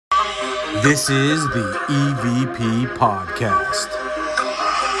This is the EVP Podcast.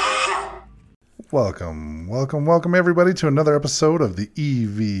 Welcome everybody to another episode of the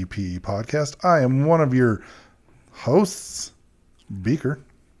EVP Podcast. I am one of your hosts, Beaker.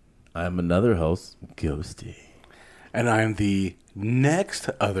 I'm another host, Ghosty. And I'm the next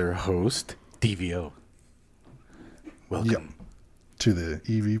other host, DVO. Welcome. Yep. To the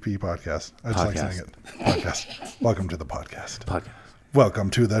EVP Podcast. I just like saying it. Podcast. Welcome to the podcast. Welcome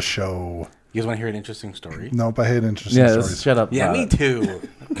to the show. You guys want to hear an interesting story? Nope, I hate interesting stories. Shut up. Yeah, me too.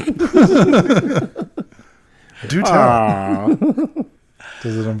 Do tell.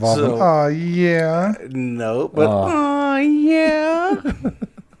 Does it involve yeah. No, but yeah.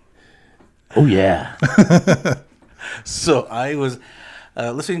 Oh, yeah. So I was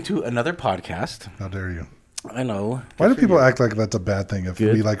listening to another podcast. How dare you? I know. Why do people act like that's a bad thing if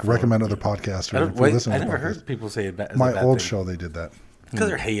we like recommend other podcasts or if we listen to I never podcasts? heard people say it as My a bad old thing. show, they did that. Because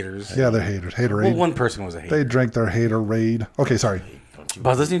they're haters. Yeah, they're haters. Haterade. Well, one person was a hater. They drank their haterade. Okay, sorry. But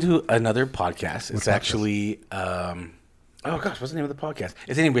I was listening to another podcast. It's podcast? actually, oh gosh, what's the name of the podcast?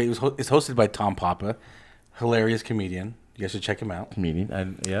 It's it's hosted by Tom Papa, hilarious comedian. You guys should check him out.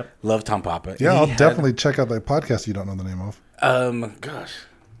 Comedian. Yep. Love Tom Papa. Yeah, And I'll he had, definitely check out that podcast you don't know the name of. Gosh,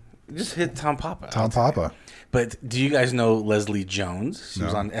 just hit Tom Papa. Tom Papa. But do you guys know Leslie Jones? She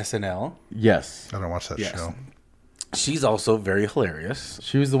was No. on SNL. Yes. I don't watch that Yes. show. She's also very hilarious.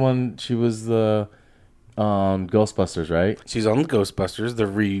 She was the Ghostbusters, right? She's on Ghostbusters, the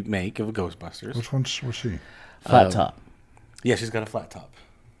remake of Ghostbusters. Which one was she? Flat top. Yeah, she's got a flat top.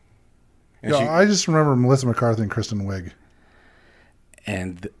 And Yeah, I just remember Melissa McCarthy and Kristen Wiig.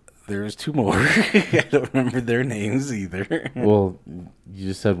 And there's two more. I don't remember their names either. Well, you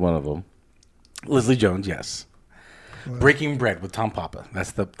just said one of them. Leslie Jones, yes. Breaking Bread with Tom Papa.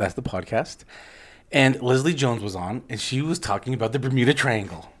 That's the podcast. And Leslie Jones was on, and she was talking about the Bermuda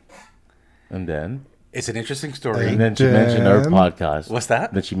Triangle. And then? It's an interesting story. And then she mentioned our podcast. What's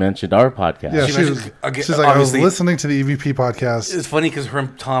that? Then she mentioned our podcast. Yeah, She she's mentioned- like, I was obviously- listening to the EVP podcast. It's funny because her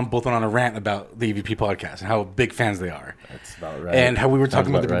and Tom both went on a rant about the EVP podcast and how big fans they are. That's about right. And how we were Sounds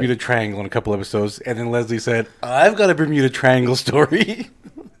talking about the right. Bermuda Triangle in a couple episodes. And then Leslie said, I've got a Bermuda Triangle story.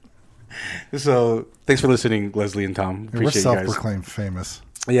 So thanks for listening, Leslie and Tom. We're Appreciate you guys. self-proclaimed famous.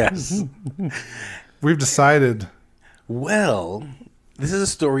 Yes. We've decided. Well, this is a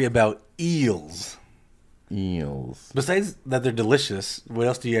story about eels. Eels. Besides that they're delicious, what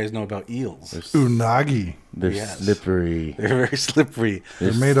else do you guys know about eels? Unagi. They're Yes. slippery. They're very slippery.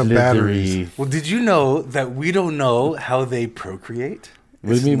 They're made of batteries. Well, did you know that we don't know how they procreate?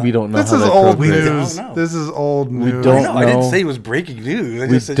 What do you mean we don't know This how is they old procreate? news. don't know. This is old news. don't No, I didn't know. say it was breaking news. I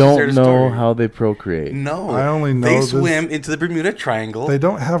We just said she shared don't a know story. how they procreate. No, I only know they this- swim into the Bermuda Triangle. They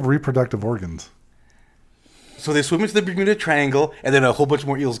don't have reproductive organs. So they swim into the Bermuda Triangle, and then a whole bunch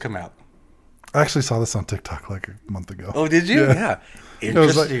more eels come out. I actually saw this on TikTok like a month ago. Oh, did you? Yeah. It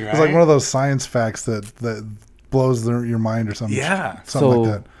was like, Interesting, it was like right? one of those science facts that blows your mind or something. Yeah. Something So-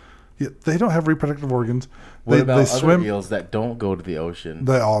 like that. Yeah, they don't have reproductive organs. What They, about they other swim. eels that don't go to the ocean?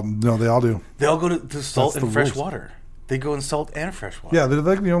 They all do. They all go to salt That's and the fresh rules. water. They go in salt and fresh water. Yeah, they're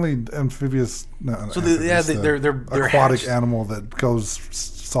like the only amphibious. No, So they're aquatic hatched. animal that goes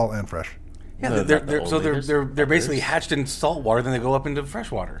salt and fresh. Yeah, No, they're not the so old they're basically hatched in salt water, then they go up into fresh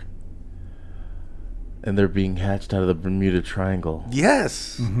water. And they're being hatched out of the Bermuda Triangle.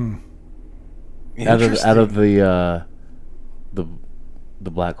 Yes. Mm-hmm. Out of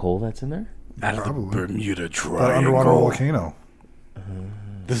the black hole that's in there? Out of the Probably. Bermuda That Triangle. underwater volcano.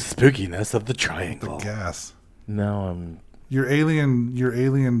 The spookiness of the triangle. Gas. Now I'm Your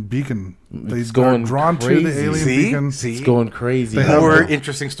alien beacon. It's They going are drawn to crazy. the alien See? beacon. See? it's going crazy. They have More the-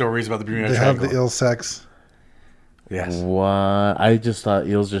 interesting stories about the Bermuda They have Triangle. the ill sex. Yes. What? I just thought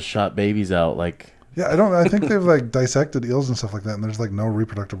eels just shot babies out. Like, Yeah, I think they've like dissected eels and stuff like that, and there's like no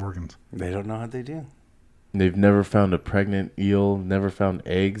reproductive organs. They don't know how they do. they've never found a pregnant eel, never found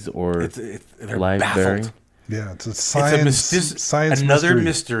eggs or They're live baffled. bearing. Yeah, it's a It's science. Science another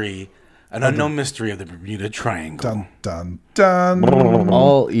mystery. an unknown mystery of the Bermuda Triangle. Dun dun dun.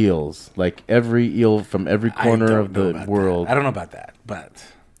 All eels, like every eel from every I corner don't of know the about world. that. I don't know about that, but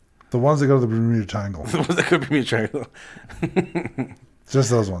The ones that go to the Bermuda Triangle. the ones that could Bermuda Triangle. Just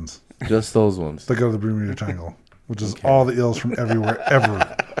those ones. Just those ones. That go to the Bermuda Triangle, which is all the eels from everywhere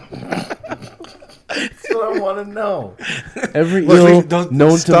ever. That's what I want to know. Every Look, eel don't-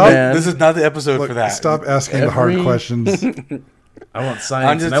 known stop. to man. This is not the episode Look, for that. stop asking the hard Every- questions. I want I'm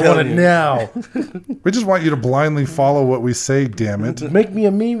science, just and I want it telling you. now. We just want you to blindly follow what we say, damn it. Make me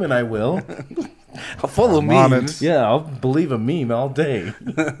a meme, and I will. I'll follow I'm on memes. it. Yeah, I'll believe a meme all day.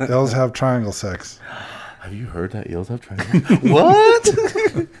 Eels have triangle sex. Have you heard that eels have triangles?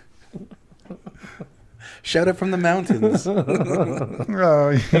 What? Shout out from the mountains. Oh,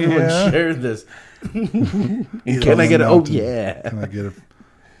 Everyone yeah. share this. Eels Can I get it? Oh, Mountain. yeah. Can I get it?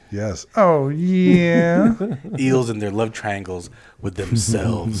 Yes. Oh, yeah. Eels and their love triangles with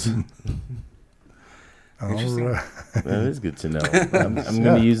themselves. All Interesting. right. That is good to know. I'm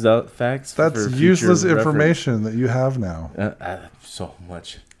going to use that facts That's for future useless reference. information that you have now. So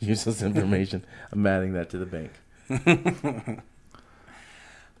much useless information. I'm adding that to the bank.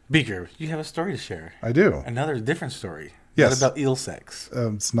 Beaker, you have a story to share. I do. Another different story. Yes. Not about eel sex.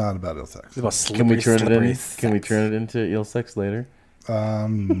 It's not about ill sex. It's about slippery, Can we turn it slippery in? sex. Can we turn it into eel sex later?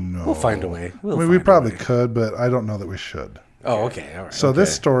 No. We'll find a way. I mean, we probably could, but I don't know that we should. Oh, okay. All right. So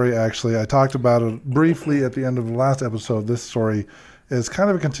this Okay. story, actually, I talked about it briefly at the end of the last episode. This story is kind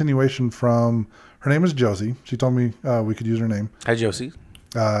of a continuation from, her name is Josie. She told me we could use her name. Hi, Josie.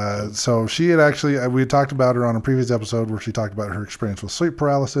 So she had actually, we had talked about her on a previous episode where she talked about her experience with sleep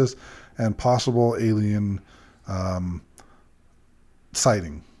paralysis and possible alien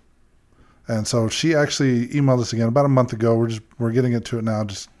sighting. And so she actually emailed us again about a month ago. We're getting into it now.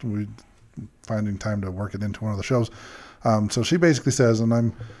 We finding time to work it into one of the shows. So she basically says,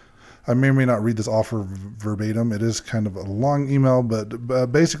 and I may or may not read this off verbatim. It is kind of a long email,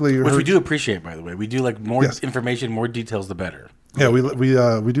 but basically, Which we do appreciate, by the way. We do like more Yes. information, more details, the better. Yeah, we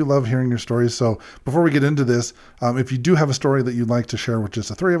do love hearing your stories. So before we get into this, if you do have a story that you'd like to share with just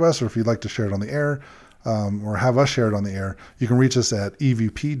the three of us, or if you'd like to share it on the air, or have us share it on the air, you can reach us at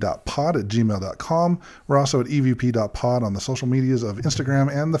evp.pod@gmail.com. We're also at evp.pod on the social medias of Instagram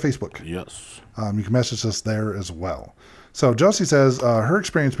and the Facebook. Yes. You can message us there as well. So Josie says her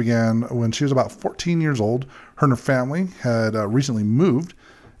experience began when she was about 14 years old. Her and her family had recently moved,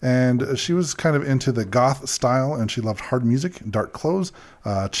 and she was kind of into the goth style, and she loved hard music, dark clothes,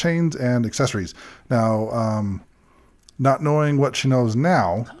 chains, and accessories. Now, not knowing what she knows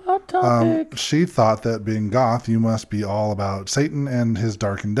now, she thought that being goth, you must be all about Satan and his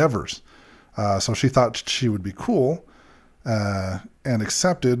dark endeavors. So she thought she would be cool and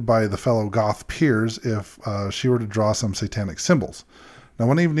accepted by the fellow goth peers if she were to draw some satanic symbols. Now,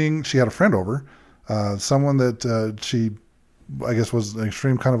 one evening, she had a friend over, someone that she, I guess, was an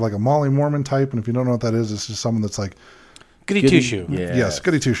extreme kind of like a Molly Mormon type. And if you don't know what that is, it's just someone that's like, Goody two-shoe. Yeah. yes,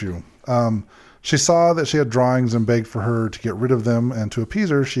 goody two-shoe. She saw that she had drawings and begged for her to get rid of them, and to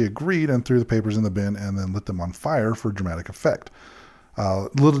appease her, she agreed and threw the papers in the bin and then lit them on fire for dramatic effect.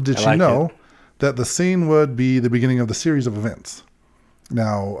 Little did I she like know that the scene would be the beginning of the series of events.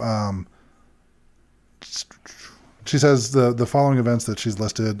 Now, she says the following events that she's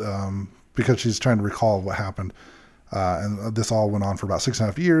listed, because she's trying to recall what happened, and this all went on for about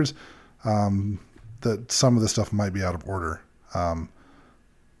 6.5 years, that some of this stuff might be out of order.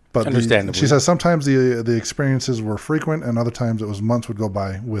 But Understandably. she says sometimes the experiences were frequent, and other times it was months would go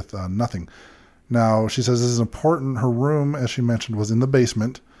by with nothing. Now, she says this is important. Her room, as she mentioned, was in the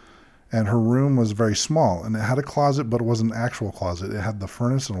basement, and her room was very small, and it had a closet, but it wasn't an actual closet. It had the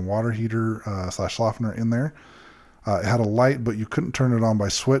furnace and a water heater / softener in there. It had a light, but you couldn't turn it on by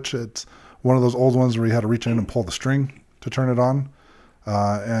switch. It's one of those old ones where you had to reach in and pull the string to turn it on.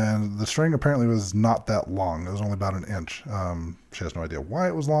 And the string apparently was not that long. It was only about an inch. She has no idea why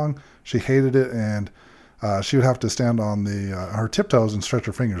it was long. She hated it, and she would have to stand on her tiptoes and stretch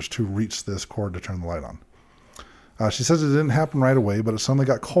her fingers to reach this cord to turn the light on. She says it didn't happen right away, but it suddenly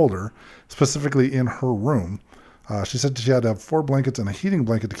got colder, specifically in her room. She said she had to have 4 blankets and a heating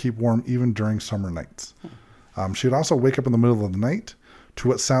blanket to keep warm even during summer nights. She would also wake up in the middle of the night to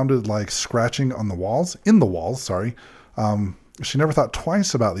what sounded like scratching on the walls, She never thought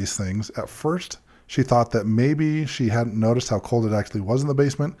twice about these things. At first, she thought that maybe she hadn't noticed how cold it actually was in the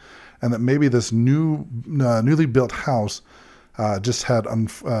basement, and that maybe this newly built house just had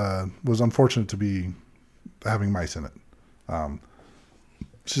was unfortunate to be having mice in it.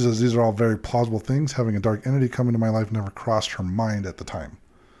 She says these are all very plausible things. Having a dark entity come into my life never crossed her mind at the time,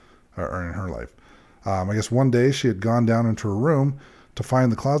 or in her life. I guess one day she had gone down into her room to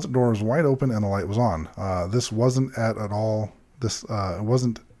find the closet door was wide open and the light was on. This wasn't at all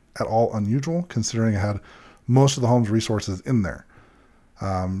unusual, considering it had most of the home's resources in there.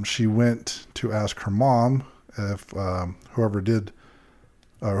 She went to ask her mom if whoever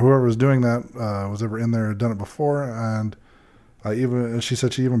was doing that was ever in there, had done it before, and she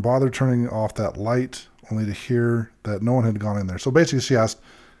said she even bothered turning off that light only to hear that no one had gone in there. So basically, she asked,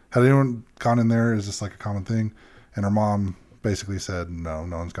 "Had anyone gone in there? Is this like a common thing?" And her mom basically said, "No,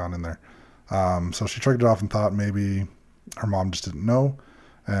 no one's gone in there." So she shrugged it off and thought maybe her mom just didn't know,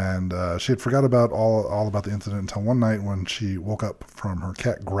 and she had forgot about all about the incident until one night when she woke up from her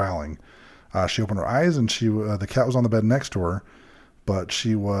cat growling. She opened her eyes, and the cat was on the bed next to her, but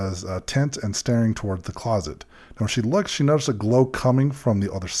she was tense and staring towards the closet. Now, when she looked, she noticed a glow coming from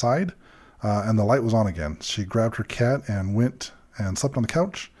the other side, and the light was on again. She grabbed her cat and went and slept on the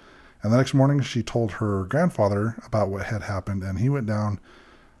couch. And the next morning, she told her grandfather about what had happened, and he went down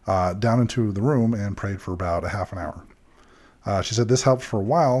into the room and prayed for about a half an hour. She said this helped for a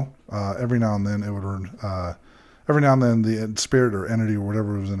while. Every now and then, the spirit or entity or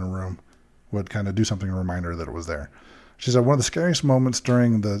whatever was in her room would kind of do something to remind her that it was there. She said one of the scariest moments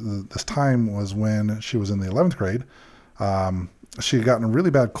during this time was when she was in the 11th grade. She had gotten a really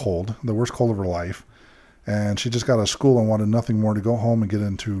bad cold, the worst cold of her life, and she just got out of school and wanted nothing more to go home and get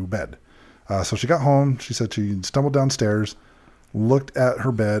into bed. So she got home. She said she stumbled downstairs, looked at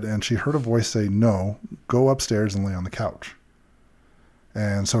her bed, and she heard a voice say, "No, go upstairs and lay on the couch."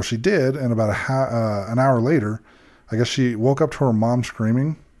 And so she did, and about an hour later, I guess she woke up to her mom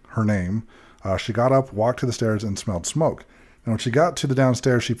screaming her name. She got up, walked to the stairs, and smelled smoke. And when she got to the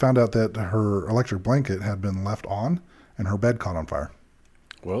downstairs, she found out that her electric blanket had been left on, and her bed caught on fire.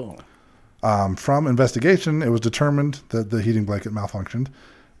 Whoa. From investigation, it was determined that the heating blanket malfunctioned,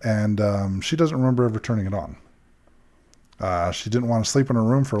 and she doesn't remember ever turning it on. She didn't want to sleep in her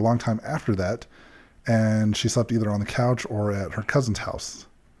room for a long time after that, and she slept either on the couch or at her cousin's house.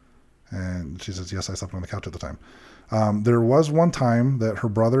 And she says, yes, I slept on the couch at the time. There was one time that her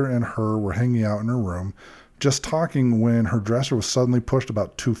brother and her were hanging out in her room, just talking, when her dresser was suddenly pushed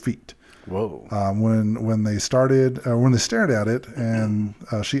about 2 feet. Whoa. When they stared at it, and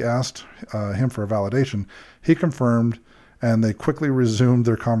she asked him for a validation, he confirmed, and they quickly resumed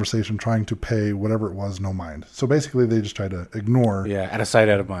their conversation, trying to pay whatever it was no mind. So basically, they just tried to ignore. Yeah, out of sight,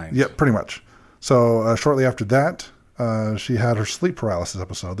 out of mind. Yeah, pretty much. So shortly after that, she had her sleep paralysis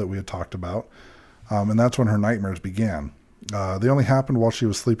episode that we had talked about, and that's when her nightmares began. They only happened while she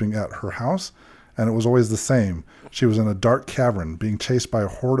was sleeping at her house, and it was always the same. She was in a dark cavern being chased by a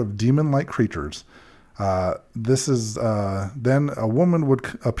horde of demon-like creatures. Then a woman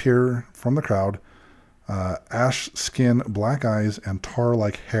would appear from the crowd, ash skin, black eyes, and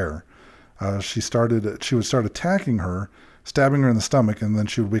tar-like hair. She would start attacking her, stabbing her in the stomach, and then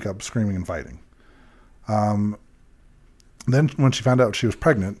she would wake up screaming and fighting. Then when she found out she was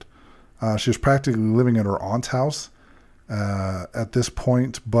pregnant, she was practically living at her aunt's house at this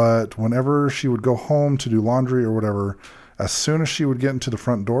point, but whenever she would go home to do laundry or whatever, as soon as she would get into the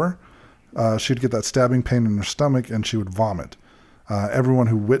front door, she'd get that stabbing pain in her stomach and she would vomit. Everyone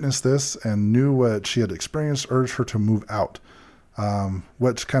who witnessed this and knew what she had experienced urged her to move out,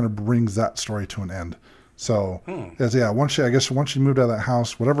 which kind of brings that story to an end. So, once she moved out of that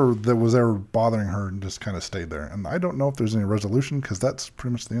house, whatever that was ever bothering her just kind of stayed there. And I don't know if there's any resolution, because that's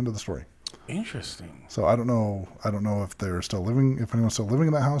pretty much the end of the story. Interesting. So I don't know if they're still living, if anyone's still living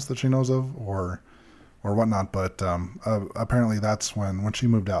in that house that she knows of, or whatnot. But apparently, that's when she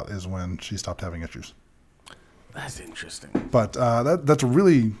moved out is when she stopped having issues. That's interesting. But that's a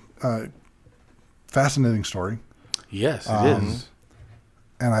really fascinating story. Yes, it is.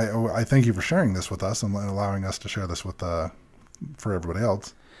 And I thank you for sharing this with us and allowing us to share this with for everybody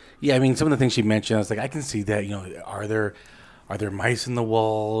else. Yeah, I mean, some of the things she mentioned, I was like, I can see that. You know, are there mice in the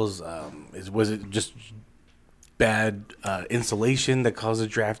walls? Was it just bad insulation that causes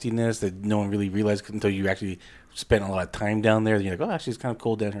draftiness that no one really realized until you actually spent a lot of time down there? You're like, oh, actually, it's kind of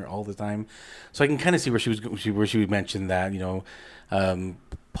cold down here all the time. So I can kind of see where she would mention that,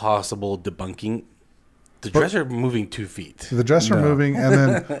 possible debunking. The dresser moving 2 feet. The dresser moving, and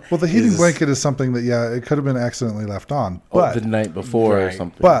then, the heating blanket is something that, it could have been accidentally left on. But the night before or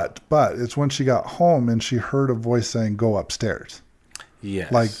something. But it's when she got home and she heard a voice saying, "Go upstairs."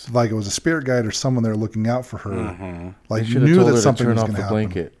 Yes. Like it was a spirit guide or someone there looking out for her. Mm-hmm. Like they knew told that her something to turn was off going to the happen.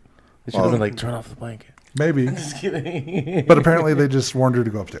 blanket. They should have been like, turn off the blanket. Maybe. Just kidding. But apparently they just warned her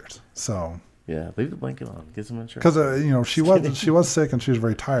to go upstairs. So. Yeah, leave the blanket on. Get some insurance. Because she was sick and she was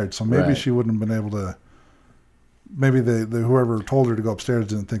very tired, so maybe she wouldn't have been able to. Maybe whoever told her to go upstairs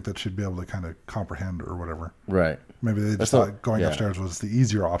didn't think that she'd be able to kind of comprehend or whatever. Right. Maybe they just thought going upstairs was the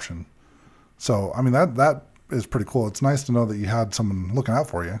easier option. So I mean that is pretty cool. It's nice to know that you had someone looking out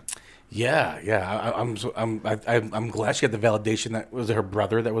for you. Yeah. I'm glad she got the validation that was her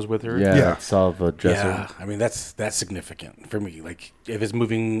brother that was with her. Yeah. That saw the dresser. Yeah, I mean that's significant for me. Like if it's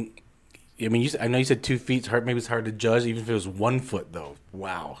moving, I mean, I know you said 2 feet. Maybe it's hard to judge, even if it was 1 foot though.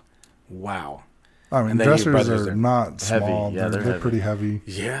 Wow. I mean, dressers are not small. Heavy. Yeah, they're pretty heavy.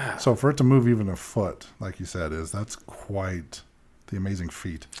 Yeah. So for it to move even a foot, like you said, that's quite the amazing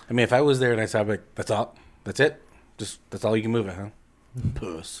feat. I mean, if I was there and I saw, like, that's all, that's it, that's all you can move it, huh?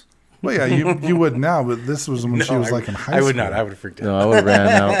 Puss. Well, yeah, you would now, but this was when she was I, like in high school. I would not. I would have freaked out. No, I would have ran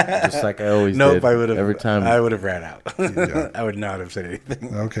out just like I always Nope, did. I would have. Every time. I would have ran out. Yeah. I would not have said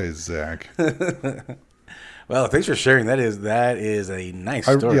anything. Okay, Zach. Well, thanks for sharing. That is a nice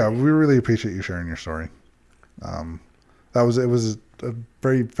story. Yeah, we really appreciate you sharing your story. It was a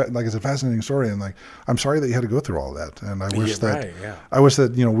very like it's a fascinating story, and like I'm sorry that you had to go through all that. And I wish I wish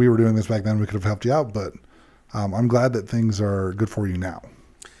that we were doing this back then. We could have helped you out, but I'm glad that things are good for you now.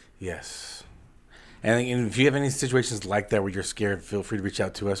 Yes. And if you have any situations like that where you're scared, feel free to reach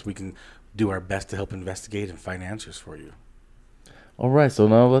out to us. We can do our best to help investigate and find answers for you. All right, so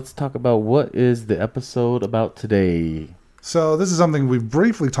now let's talk about what is the episode about today. So this is something we've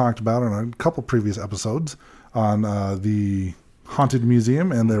briefly talked about in a couple previous episodes on the Haunted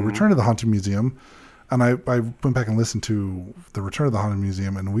Museum and the Return of the Haunted Museum. And I went back and listened to the Return of the Haunted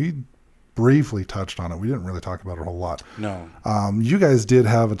Museum, and we briefly touched on it. We didn't really talk about it a whole lot. No. You guys did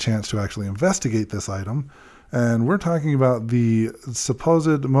have a chance to actually investigate this item, and we're talking about the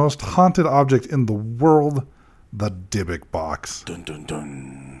supposed most haunted object in the world, the Dybbuk box. Dun, dun,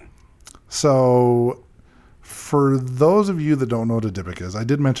 dun. So, for those of you that don't know what a Dybbuk is, I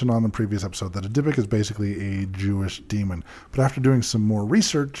did mention on the previous episode that a Dybbuk is basically a Jewish demon. But after doing some more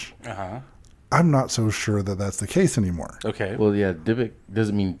research, I'm not so sure that that's the case anymore. Okay. Well, yeah, Dybbuk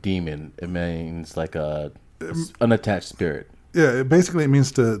doesn't mean demon. It means like a unattached spirit. Yeah, basically it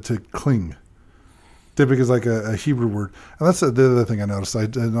means to cling. Dybbuk is like a Hebrew word. And that's the other thing I noticed.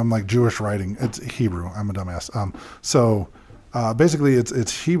 I'm like Jewish writing. It's Hebrew. I'm a dumbass. So basically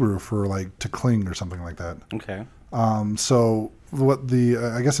it's Hebrew for like to cling or something like that. Okay. So what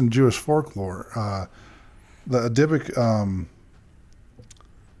I guess in Jewish folklore, the Dybbuk,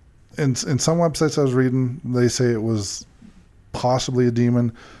 in some websites I was reading, they say it was possibly a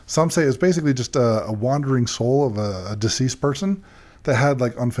demon. Some say it's basically just a wandering soul of a deceased person that had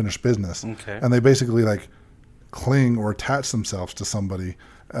like unfinished business. Okay. And they basically like cling or attach themselves to somebody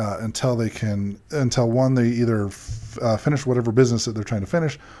until they either finish whatever business that they're trying to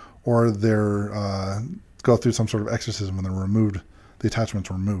finish, or they're go through some sort of exorcism and they're removed. The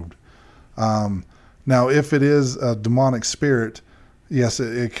attachment's removed. Now, if it is a demonic spirit, yes,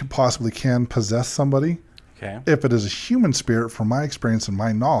 it possibly can possess somebody. Okay. If it is a human spirit, from my experience and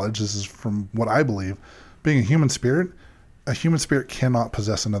my knowledge, this is from what I believe, being a human spirit cannot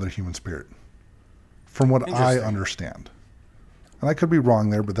possess another human spirit, from what I understand. And I could be wrong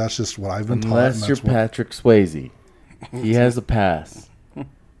there, but that's just what I've been taught. Unless you're Patrick Swayze. He has a pass.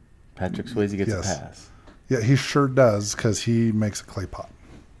 Patrick Swayze gets a pass. Yeah, he sure does, because he makes a clay pot.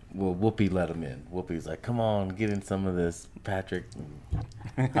 Well, Whoopi let him in. Whoopi's like, come on, get in some of this. Patrick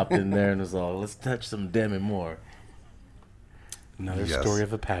hopped in there and was all, let's touch some Demi Moore. Another story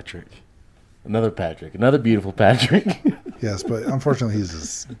of a Patrick. Another Patrick. Another beautiful Patrick. Yes, but unfortunately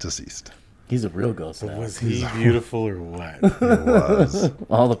he's deceased. He's a real ghost now. Was he beautiful or what? He was.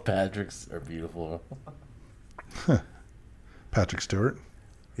 All the Patricks are beautiful. Patrick Stewart.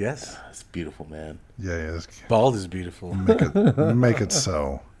 Yes. It's beautiful, man. Yeah, he is. Bald is beautiful. Make it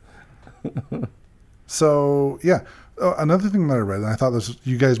so. So, yeah. Another thing that I read, and I thought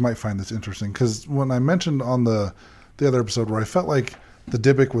you guys might find this interesting, because when I mentioned on the other episode where I felt like the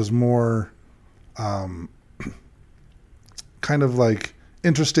Dybbuk was more kind of like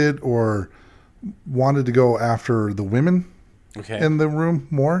interested or wanted to go after the women in the room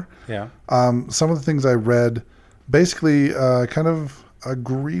more. Yeah. Some of the things I read basically kind of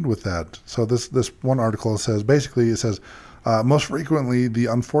agreed with that. So this one article says, most frequently the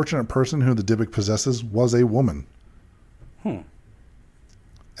unfortunate person who the Dybbuk possesses was a woman.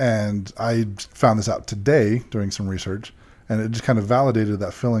 And I found this out today doing some research, and it just kind of validated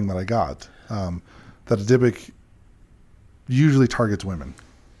that feeling that I got, that a Dybbuk usually targets women.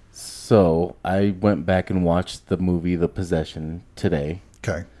 So I went back and watched the movie The Possession today.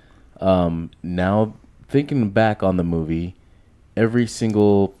 Okay. Now, thinking back on the movie, every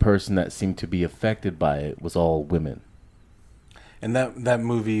single person that seemed to be affected by it was all women. And that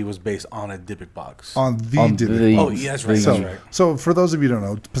movie was based on a Dybbuk box. On the Dybbuk box. Oh, yeah, that's right. That's right. So for those of you who don't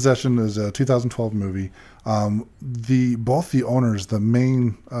know, Possession is a 2012 movie. Both the owners, the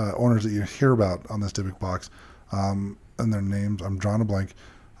main owners that you hear about on this Dybbuk box, and their names, I'm drawing a blank.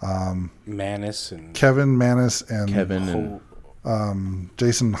 Manus and Kevin Manus and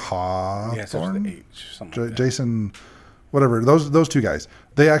Jason Hawthorne. Yeah, so the H, something like that. Jason, whatever. Those two guys.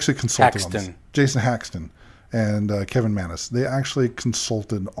 They actually consulted on this. Haxton. Jason Haxton and Kevin Manus. They actually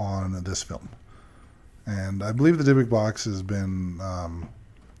consulted on this film. And I believe the Dybbuk box has been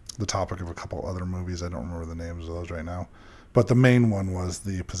the topic of a couple other movies. I don't remember the names of those right now. But the main one was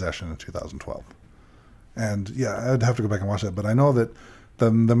The Possession in 2012. And yeah, I'd have to go back and watch that. But I know that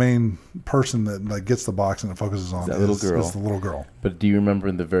the main person that like gets the box and it focuses on That little girl. is the little girl. But do you remember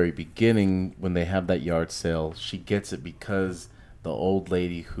in the very beginning when they have that yard sale, she gets it because the old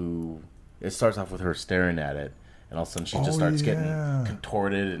lady who, it starts off with her staring at it, and all of a sudden she just starts getting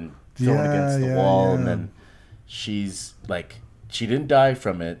contorted and thrown against the wall, and then she's like, she didn't die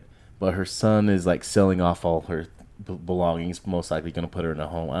from it, but her son is like selling off all her belongings, most likely going to put her in a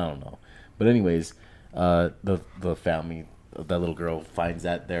home. I don't know. But anyways, the family, that little girl finds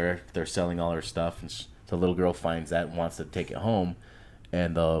that they're selling all her stuff, and the little girl finds that and wants to take it home.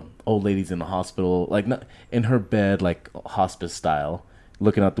 And the old lady's in the hospital, like not in her bed, like hospice style,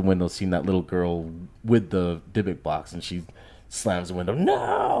 looking out the window, seeing that little girl with the Dybbuk box, and she slams the window,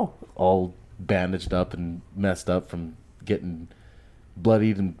 no! All bandaged up and messed up from getting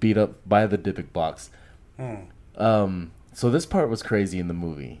bloodied and beat up by the Dybbuk box. So this part was crazy in the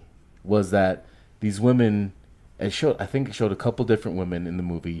movie, was that these women, I think it showed a couple different women in the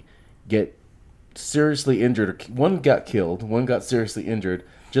movie get seriously injured. Or one got killed, one got seriously injured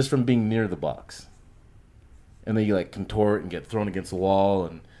just from being near the box. And they like contort and get thrown against the wall,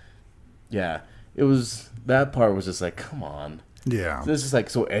 and yeah, that part was just like, come on. Yeah. This is like,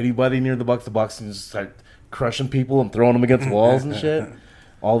 so anybody near the box can just start crushing people and throwing them against walls and shit.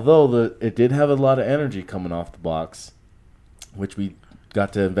 Although it did have a lot of energy coming off the box, which we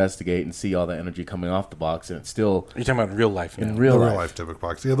got to investigate and see all the energy coming off the box, and it's still... You're talking about in real life. In now. real the life. real life Dybbuk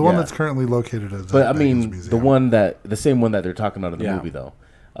box. Yeah, the one that's currently located at But I mean, Museum. the same one that they're talking about in the movie, though.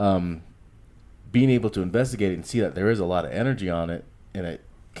 Being able to investigate it and see that there is a lot of energy on it, and it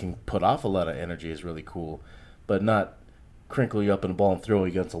can put off a lot of energy is really cool, but not crinkle you up in a ball and throw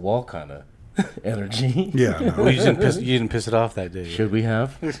you against a wall kind of energy. Yeah. No. Well, you didn't piss it off that day. Should we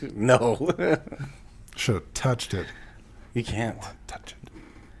have? No. Should have touched it. You can't. Touch it.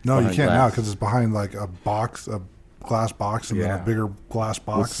 No, Behind you can't now glass. because it's behind like a box, a glass box, and then a bigger glass With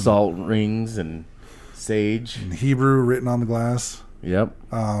box. salt rings and sage. And Hebrew written on the glass. Yep.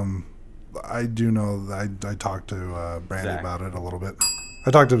 I do know that I talked to Brandy Zach. about it a little bit.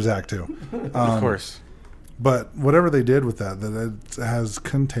 I talked to Zach too. Of course. But whatever they did with that it has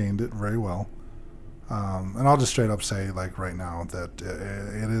contained it very well. And I'll just straight up say, like right now, that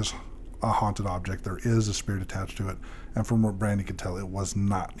it is a haunted object. There is a spirit attached to it. And from what Brandy could tell, it was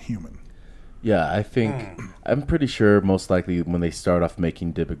not human. Yeah, I think I'm pretty sure most likely when they start off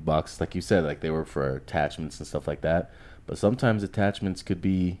making Dybbuk boxes, like you said, like they were for attachments and stuff like that. But sometimes attachments could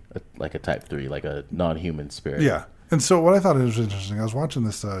be like a type 3, like a non-human spirit. Yeah. And so what I thought was interesting, I was watching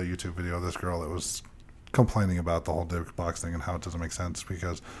this YouTube video of this girl that was complaining about the whole Dybbuk box thing and how it doesn't make sense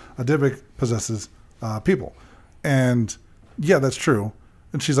because a Dybbuk possesses people. And yeah, that's true.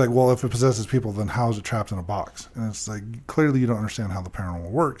 And she's like, well, if it possesses people, then how is it trapped in a box? And it's like, clearly you don't understand how the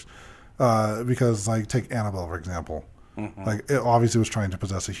paranormal works. Because like take Annabelle, for example. Like it obviously was trying to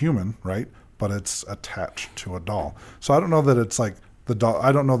possess a human, right? But it's attached to a doll. So I don't know that it's like the doll.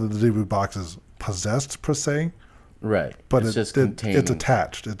 I don't know that the Dybbuk box is possessed per se. Right. But it's just contained. it's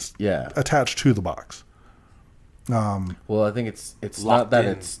attached. It's attached to the box. Well, I think it's not Locked that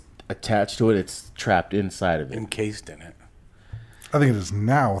in. it's attached to it. It's trapped inside of it. Encased in it. I think it is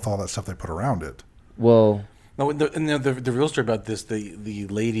now with all that stuff they put around it. Well, No, the real story about this, the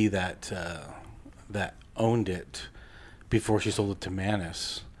lady that owned it before she sold it to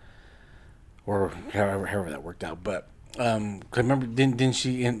Manus, or however that worked out. But 'cause I remember, didn't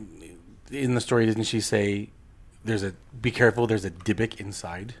she in the story? Didn't she say, "Be careful, there's a Dybbuk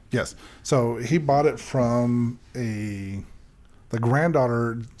inside"? Yes. So he bought it from the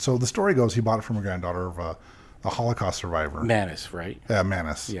granddaughter. So the story goes, he bought it from a granddaughter of a Holocaust survivor. Manus, right? Yeah,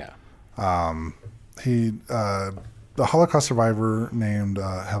 Manus. Yeah. The Holocaust survivor named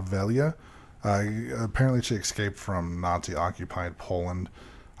Helvelia. Apparently, she escaped from Nazi-occupied Poland,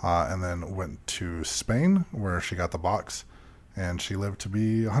 and then went to Spain, where she got the box, and she lived to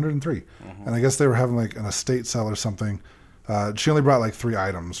be 103. And I guess they were having like an estate sale or something. She only brought like 3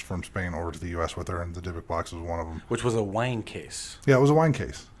 items from Spain over to the U.S. with her, and the Dybbuk box was one of them. Which was a wine case. Yeah, it was a wine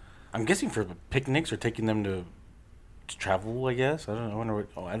case. I'm guessing for picnics or taking them to travel, I guess. I don't know. I wonder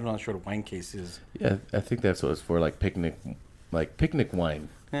I'm not sure what a wine case is. yeah, I think that's what it's for, like picnic wine.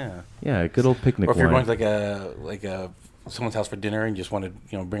 Yeah. Yeah, good old picnic Or if you're wine. going to like a someone's house for dinner and you just wanted,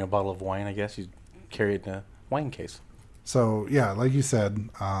 bring a bottle of wine, I guess you carry it in a wine case. So yeah, like you said,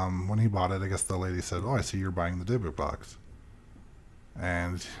 when he bought it, I guess the lady said, "Oh, I see you're buying the Dybbuk box,"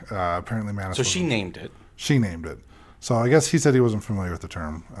 and apparently Manus. So she named it. She named it. So I guess he said he wasn't familiar with the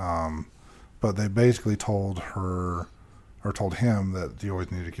term, but they basically told her or told him that you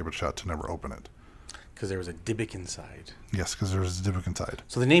always need to keep it shut to never open it. Because there was a Dybbuk inside. Yes, because there's a Dybbuk inside.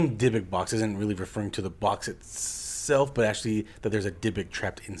 So the name Dybbuk box isn't really referring to the box itself, but actually that there's a Dybbuk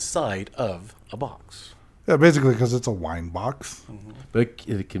trapped inside of a box. Yeah, basically because it's a wine box. But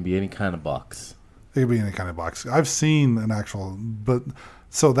it can be any kind of box. It could be any kind of box. I've seen an actual, but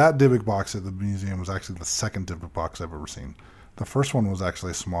so that Dybbuk box at the museum was actually the second Dybbuk box I've ever seen. The first one was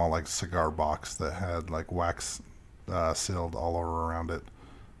actually a small, like, cigar box that had like wax sealed all over around it.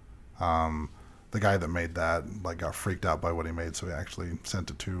 The guy that made that like got freaked out by what he made, so he actually sent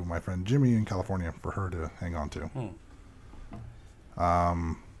it to my friend Jimmy in California for her to hang on to.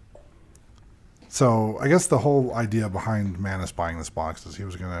 So I guess the whole idea behind Manus buying this box is he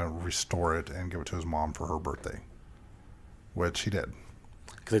was going to restore it and give it to his mom for her birthday, which he did.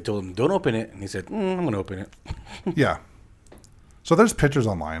 Because I told him, don't open it. And he said, I'm going to open it. Yeah. So there's pictures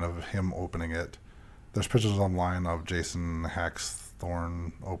online of him opening it. There's pictures online of Jason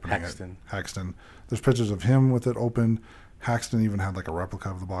Haxthorne opening it. Haxton. There's pictures of him with it open. Haxton even had like a replica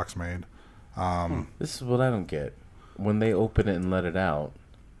of the box made. This is what I don't get. When they open it and let it out,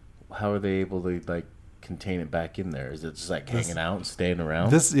 how are they able to like contain it back in there? Is it just like hanging out and staying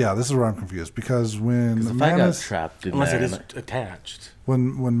around? This is where I'm confused because when if Manus, I got trapped in Unless there, it is attached.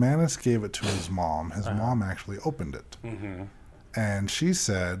 when Manus gave it to his mom actually opened it. Mm-hmm. And she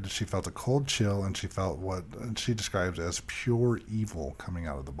said she felt a cold chill and she felt what she describes as pure evil coming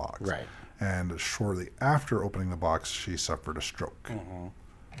out of the box. Right. And shortly after opening the box, she suffered a stroke. It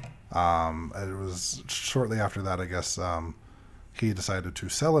was shortly after that, I guess, he decided to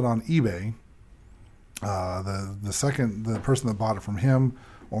sell it on eBay. The person that bought it from him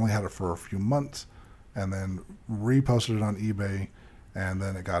only had it for a few months and then reposted it on eBay, and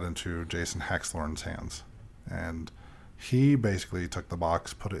then it got into Jason Haxthorne's hands. And he basically took the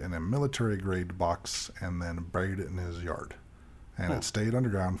box, put it in a military-grade box, and then buried it in his yard. And it stayed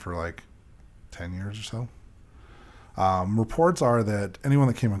underground for like 10 years or so. Reports are that anyone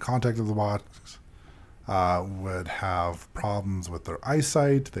that came in contact with the box would have problems with their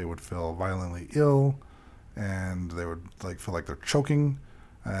eyesight. They would feel violently ill, and they would like feel like they're choking,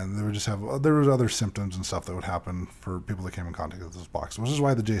 and they would just have there was other symptoms and stuff that would happen for people that came in contact with this box, which is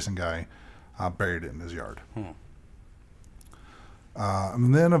why the Jason guy buried it in his yard.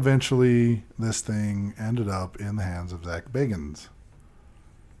 And then eventually this thing ended up in the hands of Zach Bagans.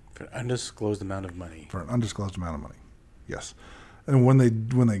 For an undisclosed amount of money. For an undisclosed amount of money, yes. And when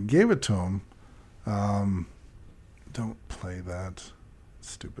they gave it to him, don't play that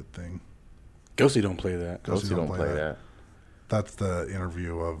stupid thing. Ghosty don't play that. Ghosty don't play that. That's the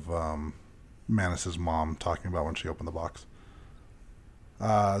interview of Manus's mom talking about when she opened the box.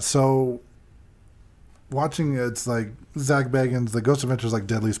 So watching it's like Zach Bagans, the Ghost Adventures like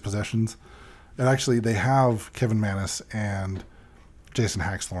Deadliest Possessions. And actually they have Kevin Manus and Jason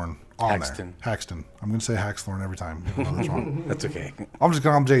Haxthorne on there. Haxton. I'm going to say Haxthorne every time. Even though that's wrong. That's okay. I'm just going to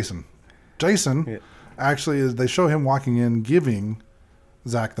call him Jason. Jason actually is, they show him walking in giving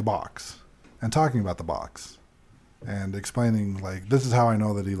Zach the box and talking about the box and explaining like, this is how I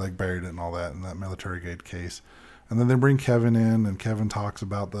know that he like buried it and all that in that military grade case. And then they bring Kevin in and Kevin talks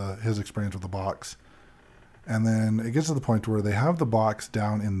about his experience with the box. And then it gets to the point where they have the box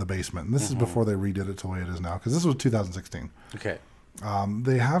down in the basement. And this is before they redid it to the way it is now, because this was 2016. Okay.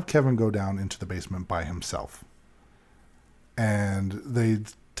 They have Kevin go down into the basement by himself. And they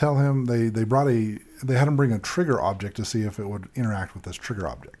tell him, they had him bring a trigger object to see if it would interact with this trigger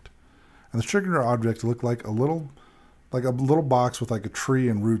object. And the trigger object looked like a little box with like a tree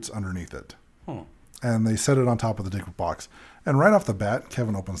and roots underneath it. And they set it on top of the Dybbuk box. And right off the bat,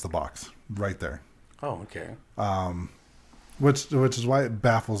 Kevin opens the box right there. Oh, okay. Which is why it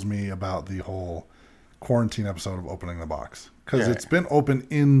baffles me about the whole quarantine episode of opening the box, because it's been open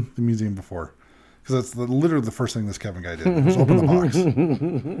in the museum before. Because that's literally the first thing this Kevin guy did was open the box,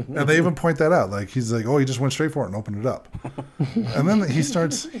 and they even point that out. Like he's like, "Oh, he just went straight for it and opened it up," and then he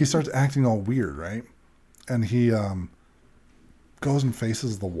starts acting all weird, right? And he goes and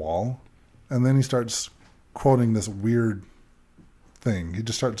faces the wall, and then he starts quoting this weird thing. He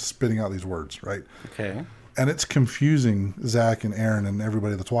just starts spitting out these words, right? Okay. And it's confusing Zach and Aaron and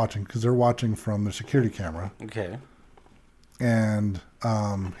everybody that's watching, because they're watching from the security camera. Okay. And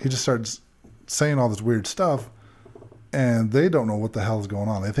he just starts saying all this weird stuff, and they don't know what the hell is going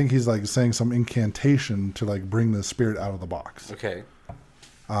on. They think he's like saying some incantation to like bring the spirit out of the box. Okay.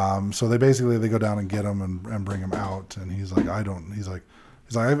 So they go down and get him and bring him out, and he's like,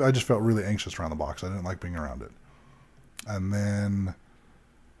 I just felt really anxious around the box. I didn't like being around it. And then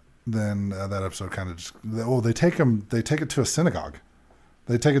that episode kind of just, they take it to a synagogue.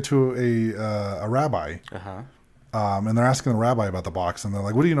 They take it to a rabbi. And they're asking the rabbi about the box, and they're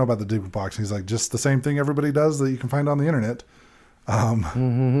like, "What do you know about the Dybbuk box?" And he's like, "Just the same thing everybody does that you can find on the internet. And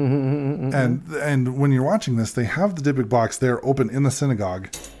when you're watching this, they have the Dybbuk box there open in the synagogue,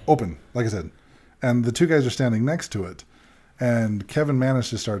 open, like I said, and the two guys are standing next to it, and Kevin Mannis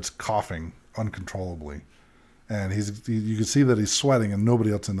just starts coughing uncontrollably, and you can see that he's sweating, and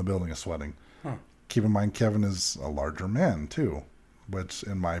nobody else in the building is sweating. Keep in mind, Kevin is a larger man too, which,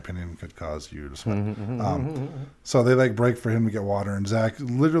 in my opinion, could cause you to sweat. So they break for him to get water, and Zach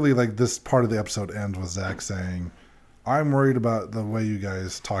literally this part of the episode ends with Zach saying, "I'm worried about the way you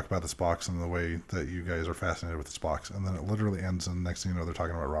guys talk about this box and the way that you guys are fascinated with this box," and then it literally ends, and the next thing you know, they're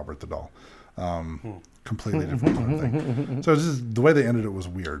talking about Robert the doll. Completely different kind of thing. So it's just the way they ended it was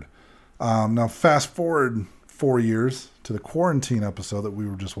weird. Now fast forward 4 years to the quarantine episode that we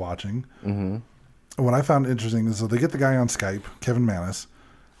were just watching. What I found interesting is that they get the guy on Skype, Kevin Mannis,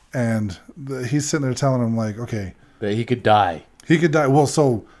 and he's sitting there telling him okay, that he could die. He could die. Well,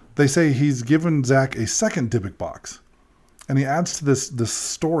 so they say he's given Zach a second Dybbuk box, and he adds to this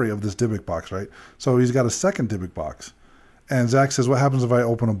story of this Dybbuk box, right? So he's got a second Dybbuk box, and Zach says, "What happens if I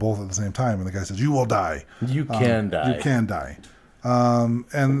open them both at the same time?" And the guy says, "You will die. You can die. You can die."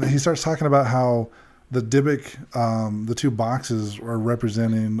 And he starts talking about how the Dybbuk, the two boxes are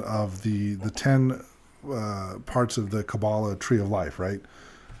representing of the 10 parts of the Kabbalah tree of life, right?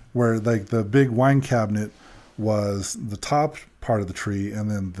 Where the big wine cabinet was the top part of the tree, and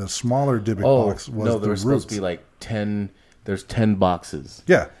then the smaller Dybbuk box was no, the there roots. supposed to be 10. There's 10 boxes.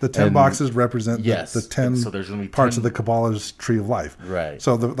 Yeah, the 10 boxes represent the 10 so there's gonna be parts 10... of the Kabbalah's tree of life. Right.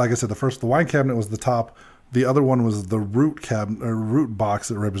 So, like I said, the wine cabinet was the top. The other one was the root cabinet or root box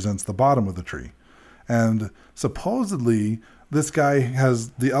that represents the bottom of the tree. And supposedly, this guy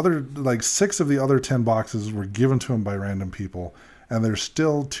has the other 6 of the other 10 boxes were given to him by random people, and there's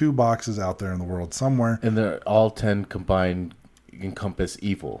still 2 boxes out there in the world somewhere. And they're all 10 combined encompass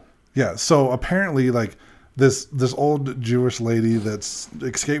evil. Yeah. So apparently, this old Jewish lady that's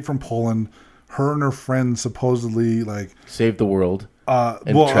escaped from Poland, her and her friend supposedly saved the world.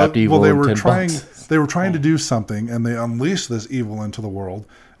 Trapped evil they were 10 trying. boxes. They were trying to do something, and they unleashed this evil into the world,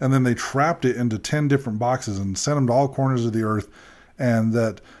 and then they trapped it into 10 different boxes and sent them to all corners of the earth. And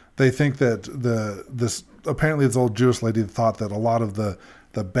that they think that apparently this old Jewish lady thought that a lot of the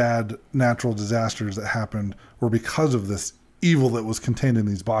bad natural disasters that happened were because of this evil that was contained in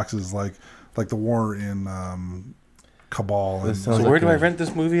these boxes, like the war in Kabul. And So where do I rent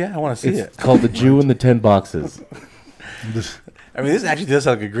this movie at? I want to see It's it. called The Jew and the 10 Boxes. I mean, this actually does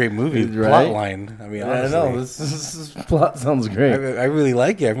sound like a great movie Right? plot line. I mean, honestly. I know. This plot sounds great. I really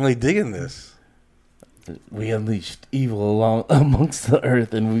like it. I'm really digging this. We unleashed evil amongst the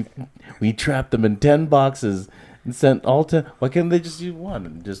earth, and we trapped them in 10 boxes and sent all 10. Why can't they just use one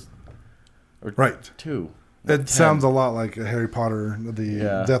and or Right. 2? It sounds a lot like Harry Potter,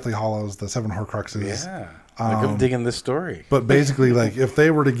 the Deathly Hallows, the 7 Horcruxes. Yeah. I'm digging this story. But basically, if they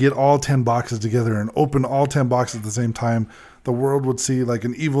were to get all 10 boxes together and open all 10 boxes at the same time, the world would see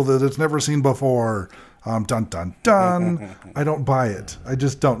an evil that it's never seen before. Dun, dun, dun. I don't buy it. I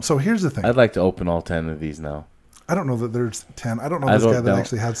just don't. So here's the thing. I'd like to open all 10 of these now. I don't know that there's 10. I don't know this guy that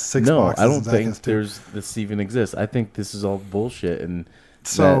actually has 6 boxes. No, I don't think this even exists. I think this is all bullshit. And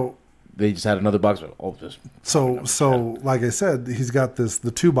so they just had another box. So like I said, he's got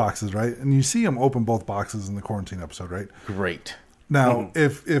the 2 boxes, right? And you see him open both boxes in the quarantine episode, right? Great. Now,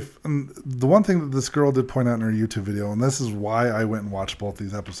 if the one thing that this girl did point out in her YouTube video, and this is why I went and watched both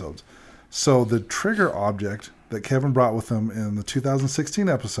these episodes. So the trigger object that Kevin brought with him in the 2016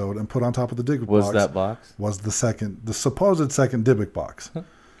 episode and put on top of the Dybbuk box that box? Was the supposed second Dybbuk box.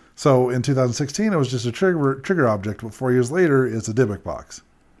 So in 2016, it was just a trigger object, but 4 years later, it's a Dybbuk box.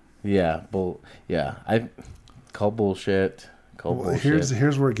 Yeah, I call bullshit.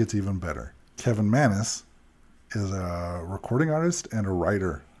 Here's where it gets even better. Kevin Mannis is a recording artist and a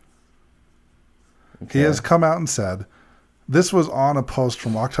writer. Okay. He has come out and said, this was on a post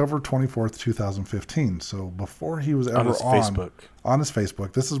from October 24th, 2015. So before he was ever on his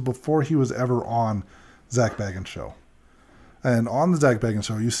Facebook. This is before he was ever on Zach Bagans' show. And on the Zach Bagans'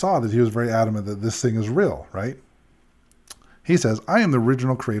 show, you saw that he was very adamant that this thing is real, right? He says, I am the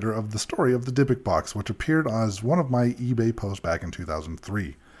original creator of the story of the Dybbuk box, which appeared as one of my eBay posts back in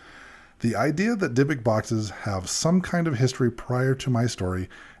 2003. The idea that Dybbuk boxes have some kind of history prior to my story,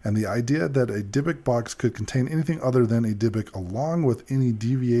 and the idea that a Dybbuk box could contain anything other than a Dybbuk, along with any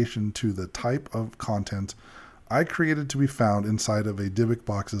deviation to the type of content I created to be found inside of a Dybbuk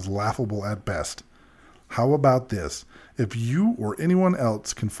box, is laughable at best. How about this? If you or anyone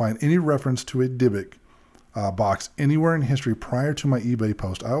else can find any reference to a Dybbuk box anywhere in history prior to my eBay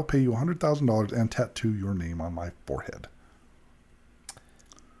post, I will pay you $100,000 and tattoo your name on my forehead.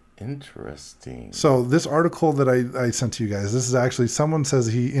 Interesting. So this article that I sent to you guys, this is actually, someone says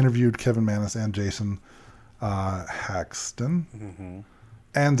he interviewed Kevin Mannis and Jason Haxton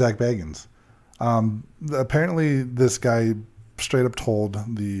and Zach Bagans. Apparently this guy straight up told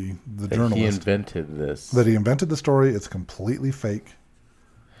the That journalist he invented this. that he invented the story. It's completely fake.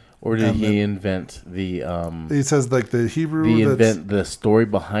 Or did he invent the He says like the Hebrew. Did he invent the story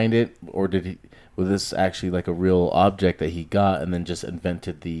behind it, or was this actually like a real object that he got and then just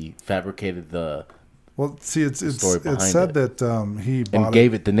fabricated the Well, see, it's story behind said it. that he bought and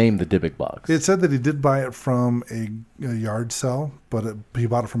gave it the name the Dybbuk box? It said that he did buy it from a yard sale, but he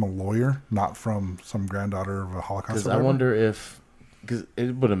bought it from a lawyer, not from some granddaughter of a Holocaust Because I survivor. wonder if, because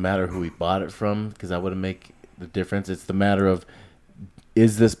it wouldn't matter who he bought it from, because that wouldn't make the difference. It's the matter of,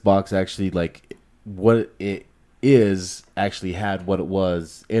 is this box actually like what it is actually had what it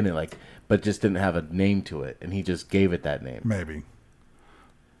was in it, like, but just didn't have a name to it, and he just gave it that name. Maybe.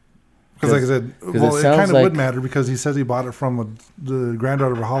 Because, like I said, it it kind of like, would matter because he says he bought it from the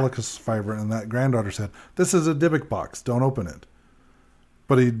granddaughter of a Holocaust survivor, and that granddaughter said, "This is a Dybbuk box. Don't open it."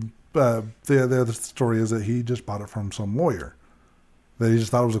 But the other story is that he just bought it from some lawyer. That he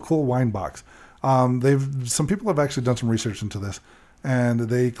just thought it was a cool wine box. Some people have actually done some research into this, and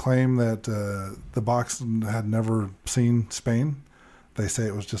they claim that the box had never seen Spain. They say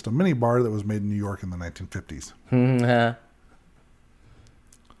it was just a mini bar that was made in New York in the 1950s.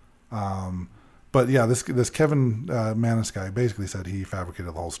 But yeah, this Kevin Mannis guy basically said he fabricated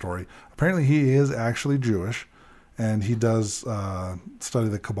the whole story. Apparently, he is actually Jewish, and he does study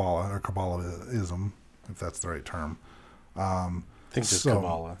the Kabbalah or Kabbalahism, if that's the right term. I think it's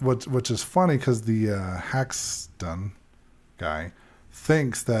Kabbalah. Which is funny because the Haxton guy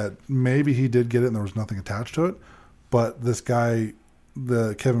thinks that maybe he did get it and there was nothing attached to it, but this guy,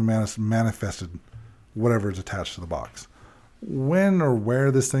 the Kevin Mannis, manifested whatever is attached to the box. When or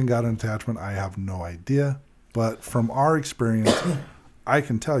where this thing got an attachment, I have no idea. But from our experience, I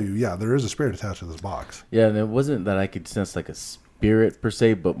can tell you, yeah, there is a spirit attached to this box. Yeah, and it wasn't that I could sense like a spirit per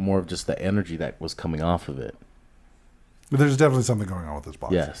se, but more of just the energy that was coming off of it. But there's definitely something going on with this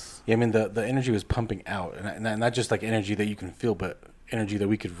box. Yes. Yeah, I mean, the energy was pumping out. And not just like energy that you can feel, but energy that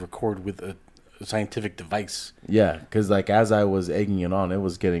we could record with a scientific device. Yeah, because like as I was egging it on, it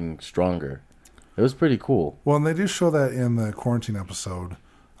was getting stronger. It was pretty cool. Well, and they do show that in the quarantine episode.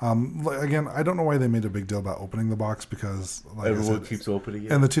 Again, I don't know why they made a big deal about opening the box because like everyone keeps opening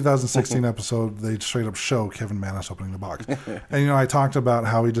it. In the 2016 episode, they straight up show Kevin Mannis opening the box. And, I talked about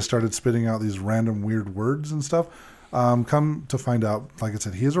how he just started spitting out these random weird words and stuff. Come to find out, like I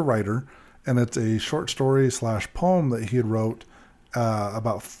said, he is a writer, and it's a short story / poem that he had wrote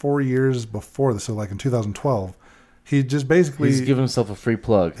about 4 years before this. So like in 2012. He just basically... He's giving himself a free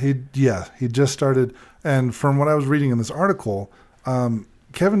plug. He just started... And from what I was reading in this article,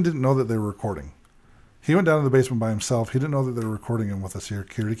 Kevin didn't know that they were recording. He went down to the basement by himself. He didn't know that they were recording him with a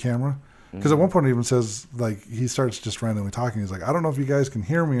security camera. Because at one point he even says, like, he starts just randomly talking. He's like, I don't know if you guys can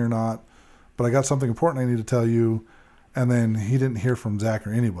hear me or not, but I got something important I need to tell you. And then he didn't hear from Zach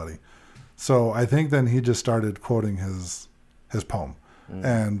or anybody. So I think then he just started quoting his poem.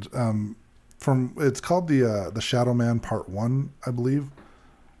 And... it's called the Shadow Man Part 1, I believe,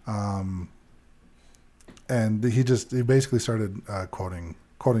 and he basically started quoting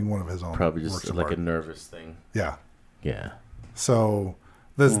one of his own. Probably just works of like art. a nervous thing. Yeah. So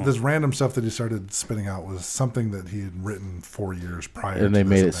this random stuff that he started spitting out was something that he had written 4 years prior. And they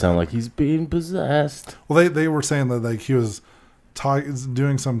made it sound like he's being possessed. Well, they were saying that like he was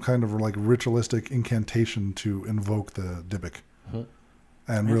doing some kind of like ritualistic incantation to invoke the Dybbuk.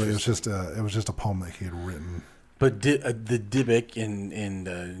 And really, it was just a poem that he had written. But the Dybbuk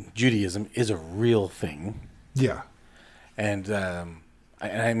in Judaism is a real thing. Yeah. And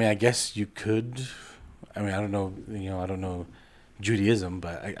I mean, I guess you could. I mean, I don't know. I don't know Judaism,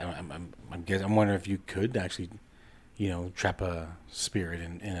 but I'm wondering if you could actually, trap a spirit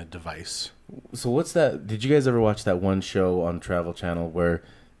in a device. So what's that? Did you guys ever watch that one show on Travel Channel where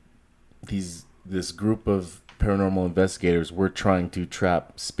this group of paranormal investigators were trying to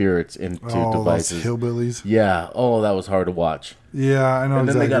trap spirits into devices? Those hillbillies. Yeah. Oh, that was hard to watch. Yeah, I know. And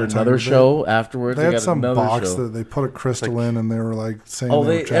then exactly they got another show afterwards. They had some box show. that they put a crystal in, and they were like saying. Oh,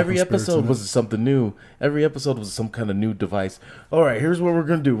 they were every trapping spirits episode in it. was something new. Every episode was some kind of new device. All right, here's what we're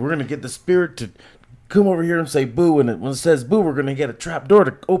gonna do. We're gonna get the spirit to come over here and say boo, and when it says boo, we're gonna get a trap door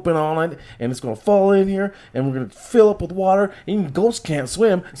to open all night, and it's gonna fall in here, and we're gonna fill up with water. Even ghosts can't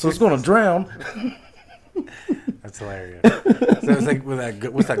swim, so it's gonna drown. That's hilarious. So it's like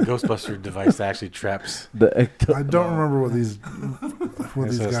what's that Ghostbuster device that actually traps? I don't remember what these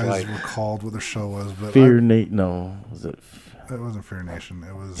guys were called, what their show was, but Fear Nate. No, was it? It wasn't Fear Nation.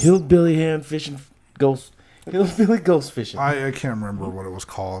 It was Hillbilly hand fishing ghost. Hillbilly ghost fishing. I can't remember what it was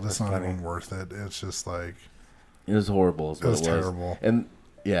called. It's That's not funny. even worth it. It's just like It was horrible. Is what it was terrible. And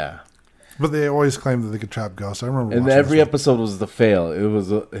yeah. But they always claimed that they could trap ghosts. I remember. And watching every this one. episode was the fail. It was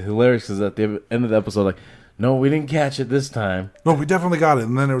hilarious because at the end of the episode, like, no, we didn't catch it this time. No, we definitely got it.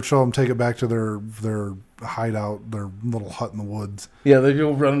 And then it would show them take it back to their hideout, their little hut in the woods. Yeah, they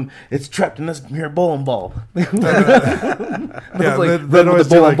go run. It's trapped in this mere bowling ball. Yeah, like, they'd run always with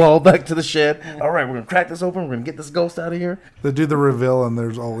the do bowling like ball back to the shed. All right, we're gonna crack this open. We're gonna get this ghost out of here. they do the reveal, and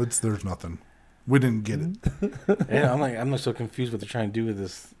there's nothing. We didn't get it. Yeah, I'm not so confused what they're trying to do with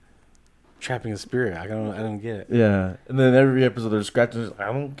this trapping a spirit. I don't get it. Yeah, and then every episode they're scratching. I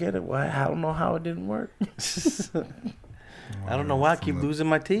don't get it. Why? I don't know how it didn't work. I don't know why I From keep the losing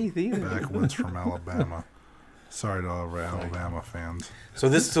my teeth either. Backwoods from Alabama. Sorry to all our Alabama fans. So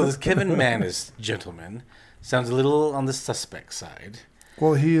this Kevin Mannis gentleman sounds a little on the suspect side.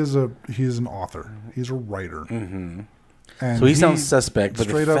 Well, he is an author. He's a writer. Mm-hmm. And So he sounds suspect, but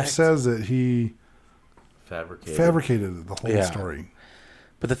straight the up fact, says that he fabricated the whole Yeah. story.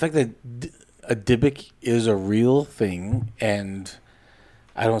 But the fact that a Dybbuk is a real thing, and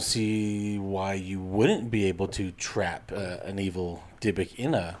I don't see why you wouldn't be able to trap an evil Dybbuk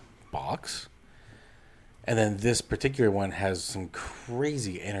in a box. And then this particular one has some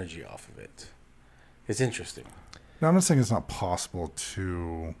crazy energy off of it. It's interesting. Now, I'm not saying it's not possible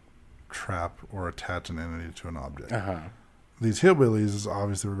to trap or attach an entity to an object. Uh-huh. These hillbillies,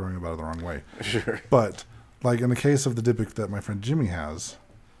 obviously, we're going about it the wrong way. Sure. But, like, in the case of the Dybbuk that my friend Jimmy has,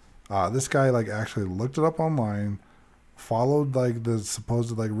 this guy, like, actually looked it up online, followed, like, the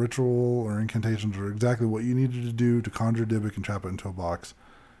supposed, like, ritual or incantations or exactly what you needed to do to conjure Dybbuk and trap it into a box.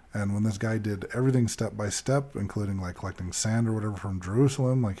 And when this guy did everything step by step, including, like, collecting sand or whatever from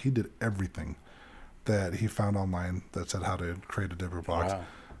Jerusalem, like, he did everything that he found online that said how to create a Dybbuk box. Wow.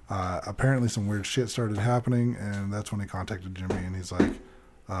 Apparently some weird shit started happening, and that's when he contacted Jimmy, and he's like,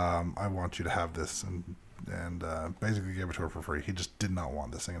 I want you to have this, and basically gave it to her for free. He just did not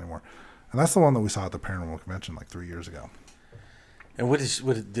want this thing anymore. And that's the one that we saw at the paranormal convention like 3 years ago. And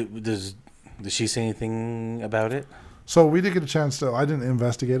does she say anything about it? So we did get a chance to, I didn't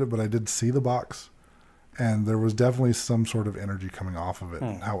investigate it, but I did see the box, and there was definitely some sort of energy coming off of it.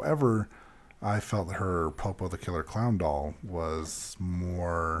 However, I felt that her Popo the Killer Clown doll was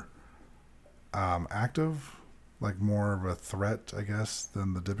more active, like more of a threat, I guess,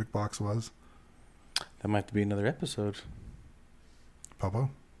 than the Dybbuk box was. That might be another episode. Popo?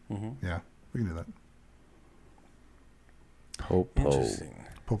 Mm-hmm. Yeah, we can do that. Popo. Interesting.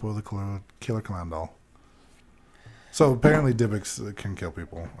 Popo the Killer Clown doll. So apparently Dybbuks can kill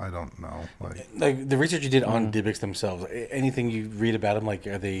people. I don't know. Like the research you did on Dybbuks themselves, anything you read about them, like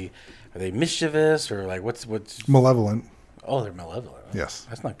are they mischievous or like what's Malevolent. Oh, they're malevolent. Yes.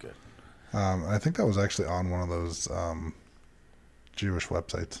 That's not good. I think that was actually on one of those Jewish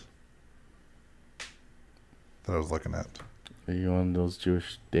websites that I was looking at. Are you on those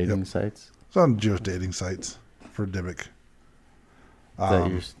Jewish dating sites? It's on Jewish dating sites for Dybbuk. Is that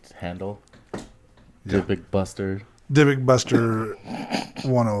your handle? Yeah. Dybbuk Buster. Dybbuk Buster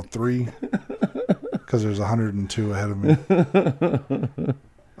 103 because there's 102 ahead of me.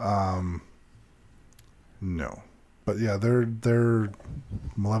 No, but yeah, they're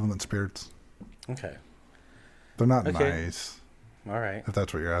malevolent spirits. Okay. They're not Okay. nice, All right. if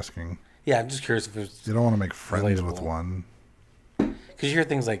that's what you're asking. Yeah, I'm just curious if it's You don't want to make friends with Relatable. one. because you hear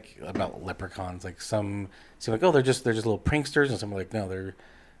things like about leprechauns, like some seem like they're just little pranksters, and some are like no,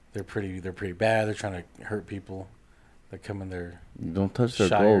 they're pretty bad. They're trying to hurt people. They come in their Don't touch their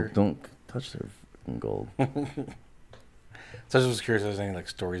Shire. gold. Don't touch their fucking gold. So I was just curious if there's any like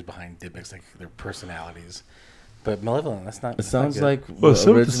stories behind Dybbuks, like their personalities. But malevolent, that's not. It that's not sounds good. like Well,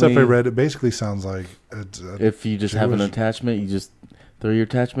 some of the stuff I originally, read, it basically sounds like if you just have an Jewish- attachment, you just throw your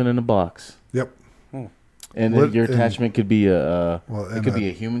attachment in a box, Yep. and Well, then your and- attachment could be Well, it and could be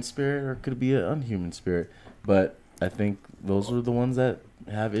a human spirit or it could be an unhuman spirit. But I think those are the ones that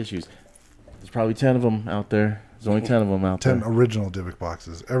have issues. There's probably 10 of them out there. There's only 10 of them out 10 there. original Dybbuk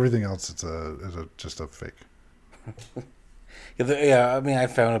boxes. Everything else is just a fake. Yeah, I mean, I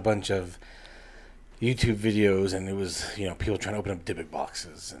found a bunch of YouTube videos, and it was people trying to open up Dybbuk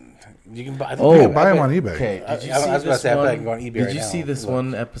boxes, and you can buy. I think Oh, You can buy them on eBay. Okay, I- did you I was see about to this say, I bet I one? can go on eBay Did right you now see and this look.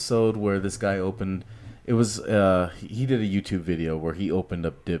 one episode where this guy opened? It was he did a YouTube video where he opened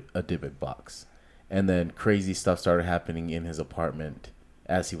up a Dybbuk box, and then crazy stuff started happening in his apartment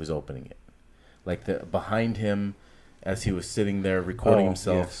as he was opening it. Like behind him, as he was sitting there recording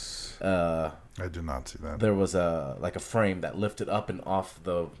himself, Yes. I did not see that. there was a frame that lifted up and off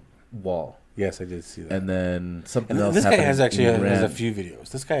the wall, Yes, I did see that. And then something And else. this guy happened has in actually has Iran. a few videos.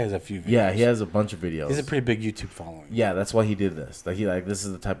 This guy has a few videos. Yeah, he has a bunch of videos. He's a pretty big YouTube following. Yeah, that's why he did this. This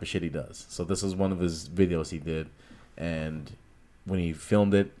is the type of shit he does. So this is one of his videos he did, and when he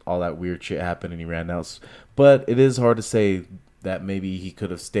filmed it, all that weird shit happened, and he ran out. But it is hard to say that maybe he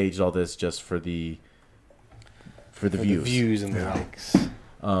could have staged all this just for the views. The views and the likes.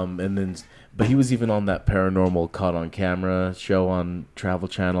 And then, but he was even on that paranormal caught on camera show on Travel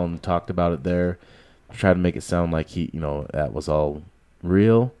Channel and talked about it there. Tried to make it sound like that was all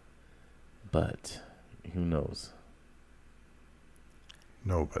real, but who knows?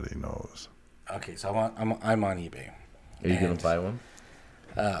 Nobody knows. Okay, so I'm on eBay. Are you gonna buy one?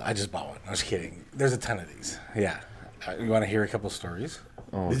 I just bought one. I was kidding. There's a ton of these. Yeah. You want to hear a couple stories?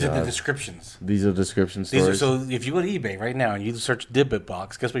 Oh, These are the God. descriptions. These are description stories. These are, so if you go to eBay right now and you search Dybbuk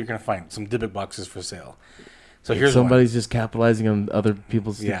box, guess what you're going to find? Some Dybbuk boxes for sale. So here's Somebody's just capitalizing on other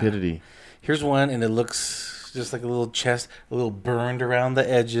people's stupidity. Yeah. Here's one, and it looks just like a little chest, a little burned around the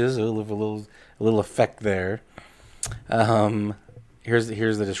edges, a little effect there. Here's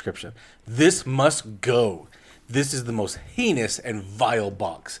the description. This must go. This is the most heinous and vile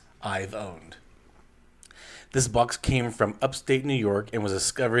box I've owned. This box came from upstate New York and was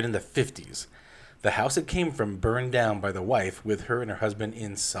discovered in the 50s. The house it came from burned down by the wife with her and her husband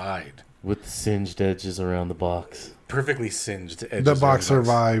inside. With singed edges around the box. Perfectly singed edges. The box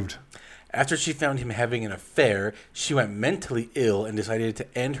survived. After she found him having an affair, she went mentally ill and decided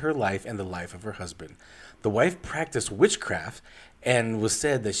to end her life and the life of her husband. The wife practiced witchcraft and was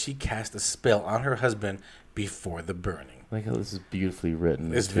said that she cast a spell on her husband before the burning. Like how this is beautifully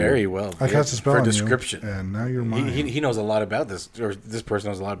written. It's too. very well. I cast a spell for on description. you, and now you're mine. He knows a lot about this, or this person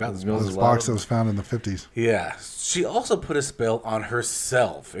knows a lot about this. This box that was found in the 50s. Yeah. She also put a spell on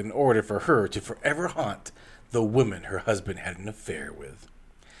herself in order for her to forever haunt the woman her husband had an affair with.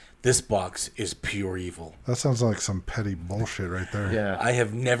 This box is pure evil. That sounds like some petty bullshit right there. Yeah. I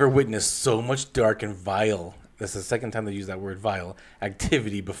have never witnessed so much dark and vile, that's the second time they use that word vile,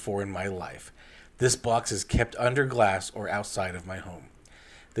 activity before in my life. This box is kept under glass or outside of my home.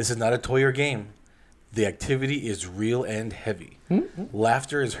 This is not a toy or game. The activity is real and heavy.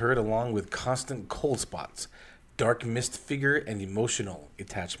 Laughter is heard along with constant cold spots, dark mist figure, and emotional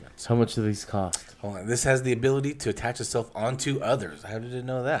attachments. How much do these cost? Hold on. This has the ability to attach itself onto others. How did it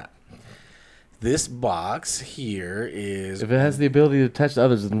know that? This box here is... If it has the ability to attach to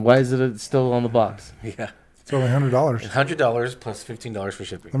others, then why is it still on the box? Yeah. It's only $100. $100 plus $15 for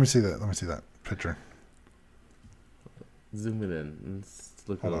shipping. Let me see that picture. Zoom it in. Let's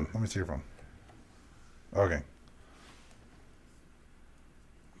look Hold it on. up. Let me see your phone. Okay.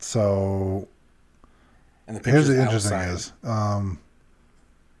 So And the here's picture's the interesting outside. is,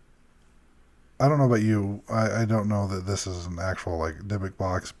 I don't know about you. I don't know that this is an actual like Dybbuk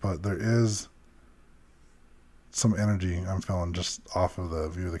box, but there is some energy I'm feeling just off of the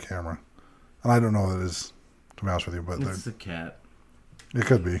view of the camera, and I don't know what it is, to be honest with you. But It's a cat. it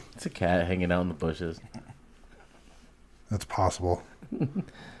could be. It's a cat hanging out in the bushes. It's possible.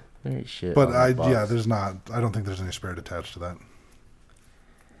 Very shit. But on the box. there's not. I don't think there's any spirit attached to that.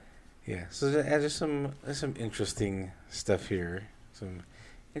 Yeah, so there's some interesting stuff here. Some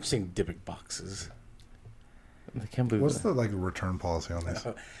interesting Dybbuk boxes. I can't believe What's that. the like return policy on this?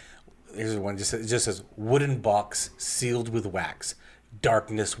 Here's one. It just says wooden box sealed with wax,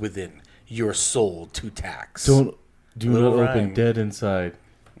 darkness within, your soul to tax. Do Little not open rhyme. dead inside.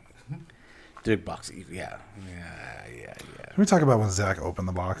 Dybbuk box. Yeah. Can we talk about when Zach opened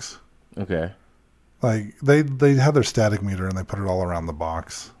the box? Okay. Like they had their static meter and they put it all around the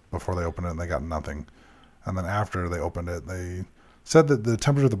box before they opened it, and they got nothing. And then after they opened it, they said that the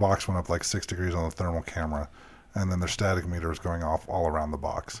temperature of the box went up like 6 degrees on the thermal camera, and then their static meter was going off all around the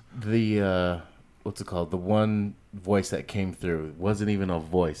box. The what's it called? The one voice that came through wasn't even a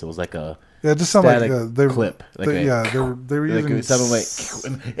voice. It was like a Yeah, it just sounded like static they clip. Like they, a- yeah, they were like using it sounded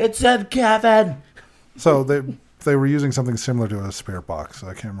like it said Kevin. so they were using something similar to a spirit box.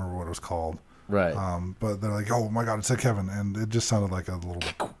 I can't remember what it was called. Right. But they're like, oh my god, it said Kevin, and it just sounded like a little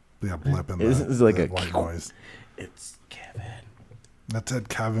blip in It's the like the a white noise. It's Kevin. That said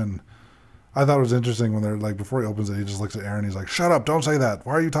Kevin. I thought it was interesting when they're like, before he opens it, he just looks at Aaron. He's like, shut up, don't say that.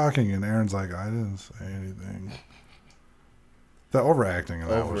 Why are you talking? And Aaron's like, I didn't say anything. The overacting of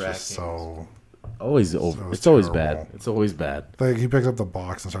that was just so. Always It over. was It's always terrible. bad. It's always bad. Like he picks up the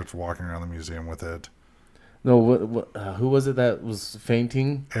box and starts walking around the museum with it. No, who was it that was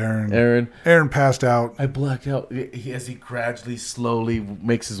fainting? Aaron passed out. I blacked out. As he gradually, slowly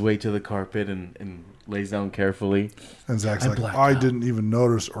makes his way to the carpet and lays down carefully. And Zach's I like, blacked I out. didn't even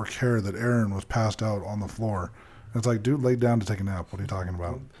notice or care that Aaron was passed out on the floor. It's like, dude laid down to take a nap. What are you talking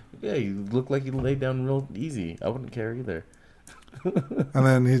about? Yeah, you look like you laid down real easy. I wouldn't care either. And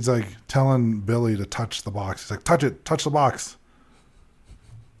then he's like telling Billy to touch the box. He's like, touch it, touch the box.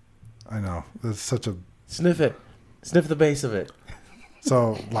 I know. It's such a... Sniff it. Sniff the base of it.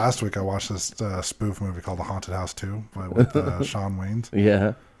 So last week I watched this spoof movie called The Haunted House 2 with Shawn Waynes.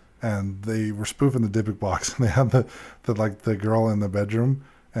 Yeah. And they were spoofing the Dybbuk box. And they had the girl in the bedroom,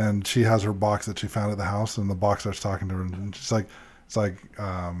 and she has her box that she found at the house, and the box starts talking to her, and she's like, it's like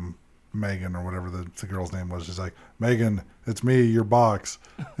Megan or whatever the girl's name was. She's like, Megan, it's me, your box.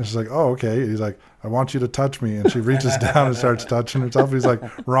 And she's like, oh, okay. He's like, I want you to touch me. And she reaches down and starts touching herself. He's like,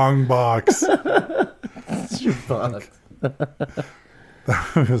 wrong box. It's your box.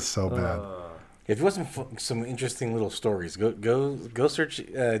 That was so bad. If you want some interesting little stories, go search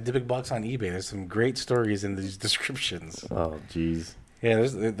Dybbuk box on eBay. There's some great stories in these descriptions. Oh, jeez. Yeah,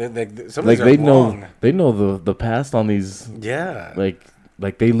 there's some of Like these are they long. know the past on these. Yeah.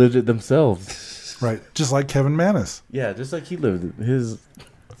 Like they lived it themselves. Right. Just like Kevin Mannis. Yeah, just like he lived it. His.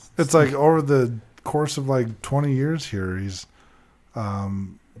 It's like over the course of like 20 years here, he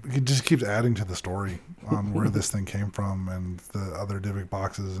just keeps adding to the story on where this thing came from and the other Dybbuk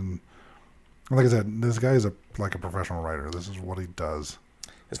boxes. And like I said, this guy is like a professional writer. This is what he does.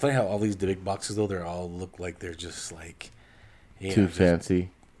 It's funny how all these Dybbuk boxes, though, they all look like they're just like Too fancy.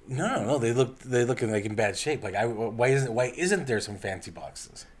 No. They look in, like in bad shape. Like why isn't there some fancy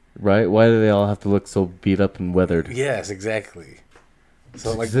boxes? Right? Why do they all have to look so beat up and weathered? Yes, exactly.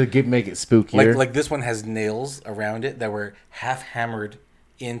 So like to make it spookier. like this one has nails around it that were half hammered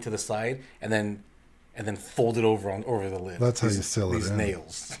into the side and then folded over the lid. That's how you seal it these in.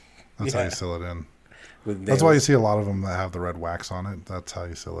 nails. That's how Yeah. you seal it in. With That's why you nails. see a lot of them that have the red wax on it. That's how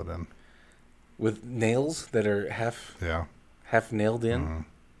you seal it in. With nails that are half Yeah. nailed in. Mhm.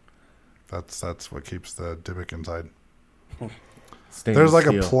 That's what keeps the Dybbuk inside. Stainless There's like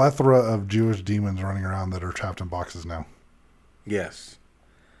steel. a plethora of Jewish demons running around that are trapped in boxes now. Yes.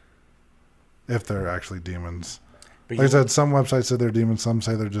 If they're actually demons. But Like I said, some websites say they're demons. Some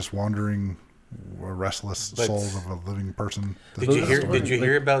say they're just wandering, restless But- souls of a living person. Did you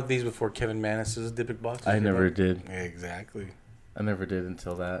hear about these before Kevin Mannis's Dybbuk box? I never did. Exactly. I never did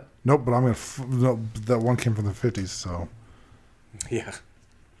until that. Nope, but I'm gonna. No, that one came from the 50s, so Yeah.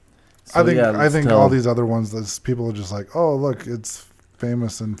 I think let's all tell- these other ones, people are just like, oh look, it's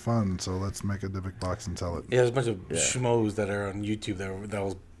famous and fun, so let's make a Dybbuk box and sell it. Yeah, there's a bunch of schmoes that are on YouTube that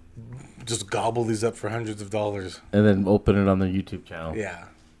will just gobble these up for hundreds of dollars. and then open it on their YouTube channel. Yeah.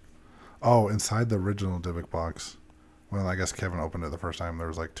 Oh, inside the original Dybbuk box, well, I guess Kevin opened it the first time. There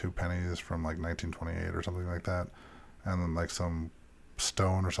was like 2 pennies from like 1928 or something like that, and then like some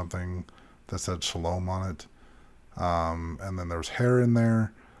stone or something that said Shalom on it. And then there was hair in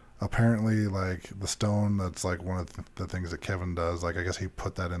there. Apparently, like the stone, that's like one of the things that Kevin does. Like I guess he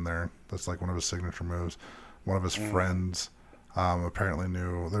put that in there. That's like one of his signature moves. One of his friends apparently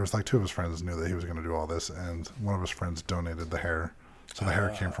knew. There was like 2 of his friends knew that he was going to do all this, and one of his friends donated the hair. So the hair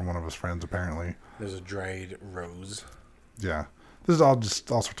came from one of his friends apparently. There's a dried rose. Yeah, this is all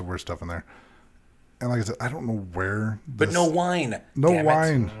sorts of weird stuff in there. And like I said, I don't know where. But no wine. no damn it.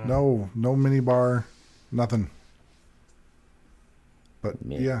 wine, no mini bar, nothing. But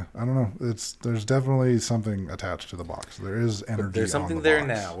yeah, I don't know. There's definitely something attached to the box. There is energy. But there's something on the there box.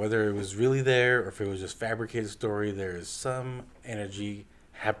 now. Whether it was really there or if it was just fabricated story, there is some energy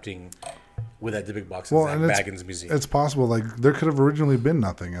happening with that Dybbuk box in Well, Zach and Baggins Museum. it's possible. Like there could have originally been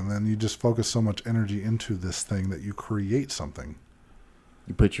nothing, and then you just focus so much energy into this thing that you create something.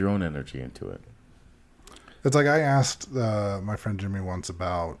 You put your own energy into it. It's like I asked my friend Jimmy once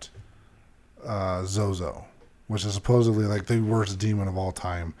about Zozo, which is supposedly like the worst demon of all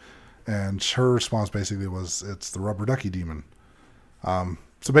time, and her response basically was, "It's the rubber ducky demon."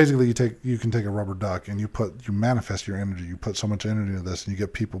 So basically, you can take a rubber duck and you manifest your energy. You put so much energy into this, and you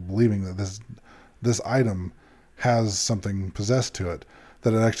get people believing that this item has something possessed to it,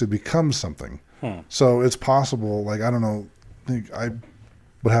 that it actually becomes something. So it's possible. Like I don't know, I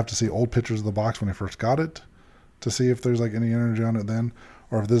would have to see old pictures of the box when I first got it to see if there's like any energy on it then,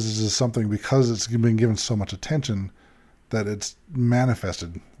 or if this is just something because it's been given so much attention that it's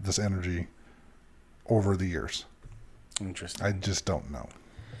manifested this energy over the years. Interesting. I just don't know.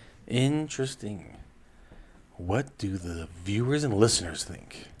 Interesting. What do the viewers and listeners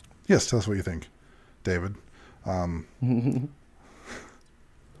think? Yes, tell us what you think, David. Not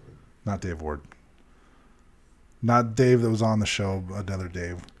Dave Ward. Not Dave that was on the show, another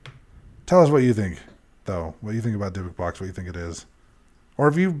Dave. Tell us what you think, though. What you think about Dybbuk box, what you think it is.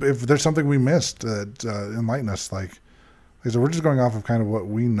 Or if there's something we missed, enlighten us. Like I said, we're just going off of kind of what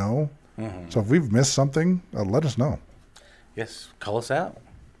we know. So if we've missed something, let us know. Yes, call us out.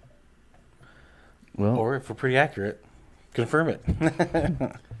 Well, Or if we're pretty accurate, confirm it.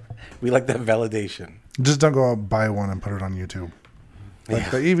 We like that validation. Just don't go out and buy one and put it on YouTube. Like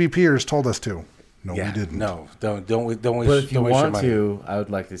the EVPers told us to. No, we didn't. No, don't waste. but if you don't waste your want money. to, I would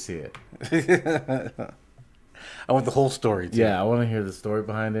like to see it. I want the whole story. Too. Yeah, I want to hear the story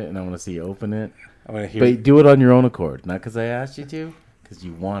behind it, and I want to see you open it. I want to hear. But do it on your own accord, not because I asked you to, because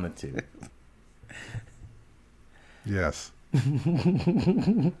you wanted to. Yes.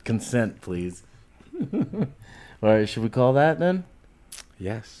 Consent, please. All right, should we call that then?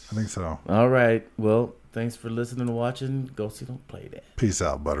 Yes, I think so. All right. Well, thanks for listening and watching. Go see them play that. Peace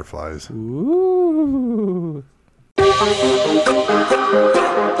out, butterflies. Ooh.